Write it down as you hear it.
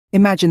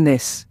Imagine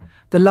this.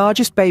 The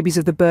largest babies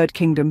of the bird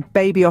kingdom,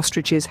 baby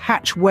ostriches,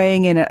 hatch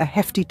weighing in at a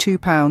hefty 2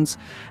 pounds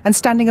and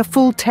standing a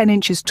full 10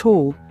 inches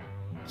tall.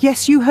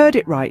 Yes, you heard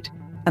it right,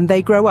 and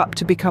they grow up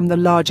to become the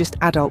largest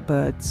adult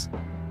birds.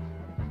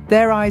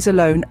 Their eyes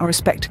alone are a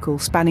spectacle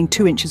spanning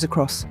 2 inches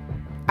across,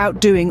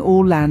 outdoing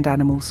all land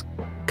animals.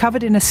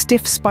 Covered in a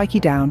stiff, spiky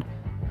down,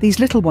 these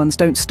little ones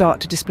don't start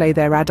to display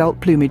their adult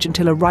plumage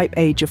until a ripe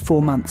age of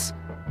 4 months.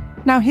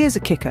 Now here's a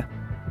kicker.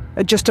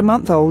 At just a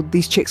month old,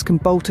 these chicks can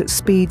bolt at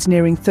speeds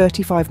nearing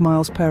 35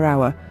 miles per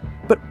hour.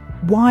 But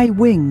why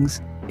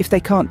wings if they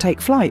can't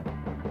take flight?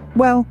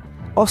 Well,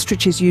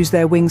 ostriches use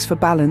their wings for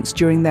balance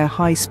during their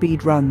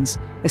high-speed runs,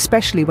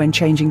 especially when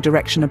changing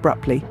direction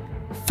abruptly.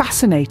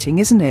 Fascinating,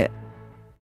 isn't it?